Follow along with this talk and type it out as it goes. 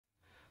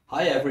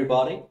Hi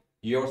everybody,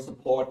 your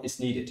support is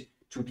needed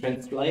to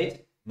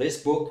translate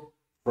this book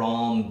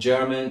from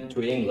German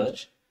to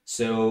English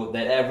so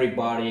that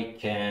everybody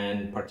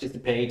can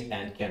participate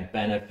and can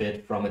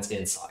benefit from its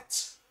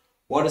insights.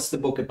 What is the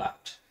book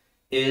about?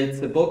 It's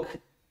a book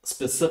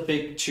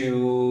specific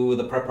to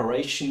the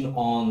preparation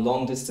on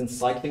long-distance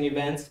cycling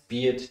events,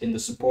 be it in the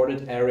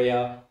supported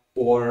area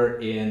or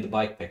in the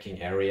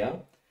bikepacking area.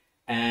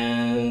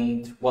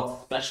 And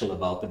what's special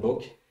about the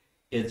book?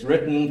 It's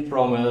written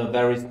from a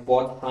very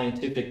sport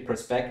scientific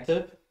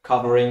perspective,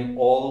 covering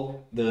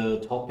all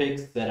the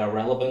topics that are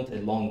relevant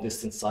in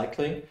long-distance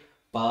cycling,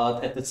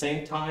 but at the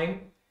same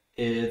time,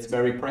 it's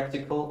very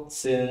practical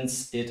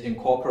since it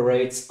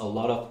incorporates a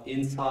lot of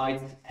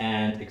insights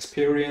and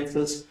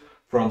experiences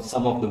from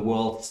some of the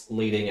world's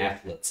leading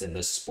athletes in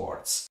this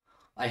sports.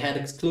 I had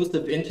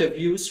exclusive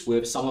interviews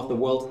with some of the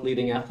world's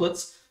leading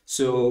athletes,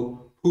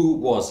 so who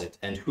was it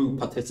and who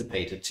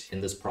participated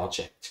in this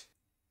project?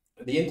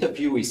 The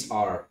interviewees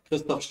are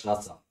Christoph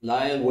Strasser,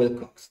 Lyle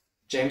Wilcox,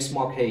 James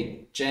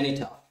Hayden, Jenny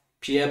Tuff,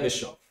 Pierre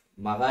Bischoff,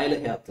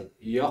 Mareile Hertel,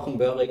 Jochen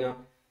Böhringer,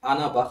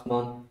 Anna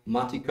Bachmann,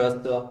 Matti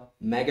Köster,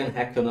 Megan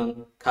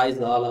Häkkinen, Kai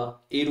Sala,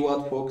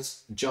 Eduard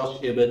Fuchs, Josh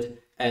Ibbett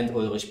and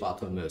Ulrich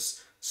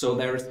Bartholmös. So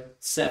there's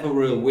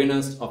several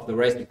winners of the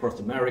Race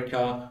Across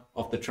America,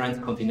 of the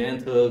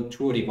Transcontinental,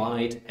 Tour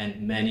Divide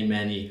and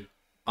many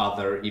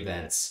other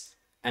events.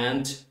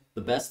 And the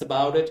best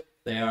about it,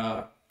 they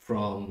are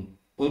from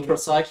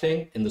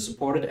ultracycling in the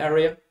supported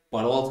area,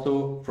 but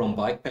also from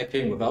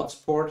bikepacking without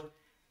support.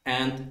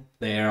 And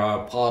they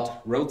are part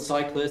road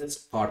cyclists,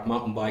 part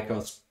mountain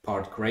bikers,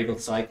 part gravel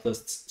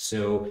cyclists.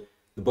 So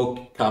the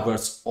book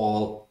covers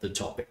all the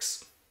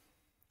topics.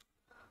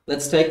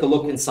 Let's take a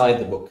look inside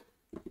the book.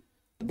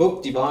 The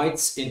book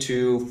divides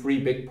into three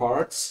big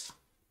parts.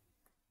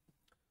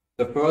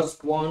 The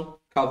first one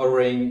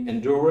covering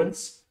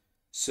endurance.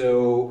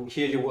 So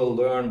here you will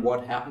learn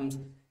what happens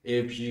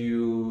if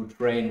you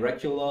train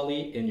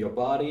regularly in your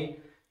body.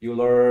 You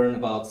learn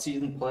about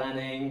season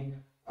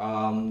planning,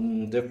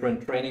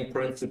 different training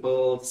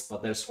principles,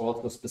 but there's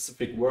also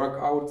specific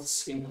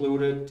workouts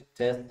included,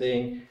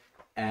 testing,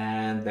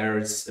 and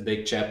there's a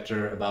big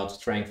chapter about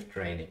strength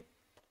training.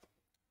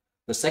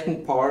 The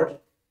second part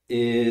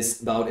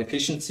is about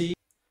efficiency.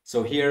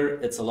 So here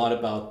it's a lot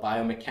about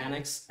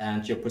biomechanics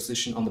and your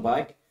position on the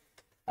bike,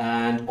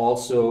 and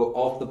also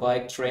off the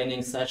bike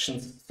training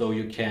sessions so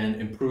you can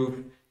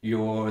improve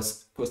your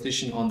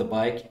position on the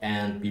bike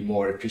and be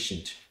more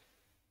efficient.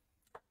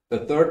 The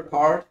third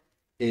part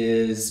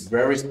is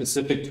very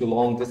specific to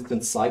long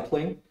distance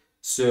cycling.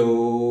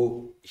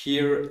 So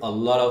here a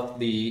lot of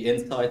the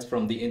insights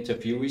from the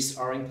interviewees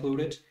are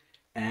included,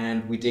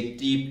 and we dig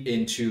deep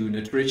into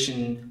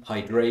nutrition,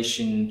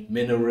 hydration,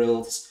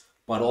 minerals,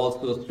 but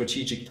also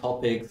strategic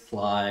topics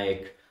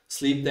like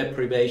sleep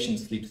deprivation,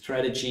 sleep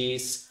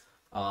strategies,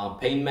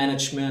 pain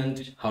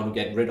management, how to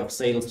get rid of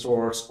saddle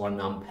sores or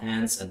numb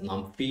hands and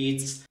numb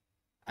feet.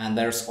 And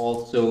there's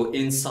also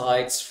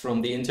insights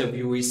from the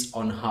interviewees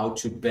on how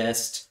to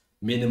best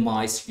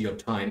minimize your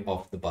time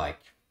off the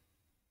bike.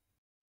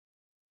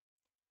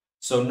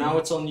 So now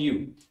it's on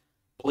you.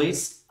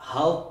 Please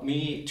help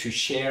me to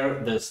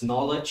share this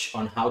knowledge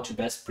on how to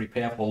best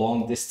prepare for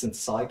long distance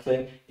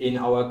cycling in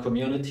our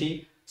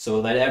community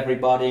so that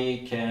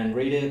everybody can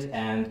read it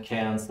and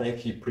can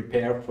safely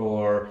prepare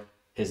for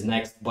his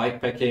next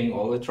bikepacking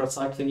or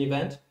ultracycling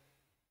event.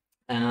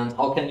 And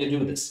how can you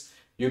do this?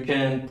 You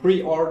can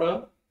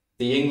pre-order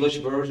the English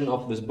version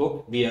of this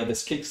book via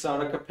this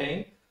Kickstarter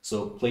campaign.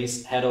 So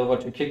please head over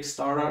to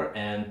Kickstarter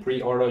and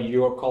pre-order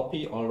your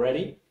copy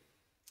already.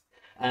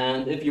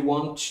 And if you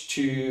want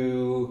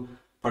to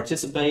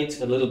participate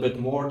a little bit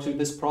more to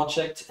this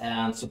project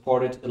and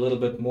support it a little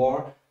bit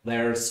more,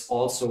 there's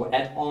also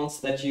add-ons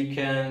that you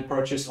can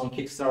purchase on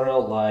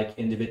Kickstarter, like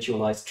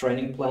individualized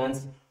training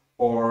plans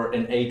or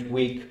an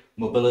 8-week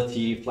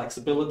mobility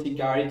flexibility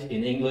guide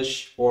in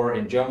English or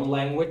in German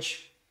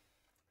language.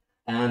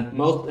 And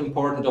most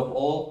important of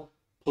all,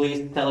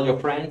 please tell your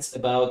friends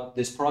about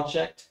this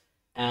project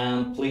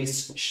and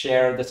please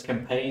share this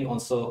campaign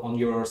also on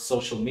your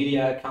social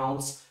media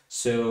accounts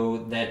so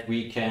that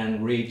we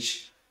can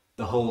reach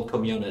the whole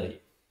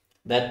community.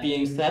 That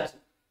being said,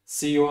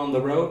 see you on the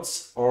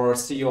roads or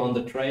see you on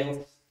the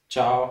trails.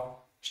 Ciao,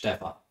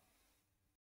 Stefan.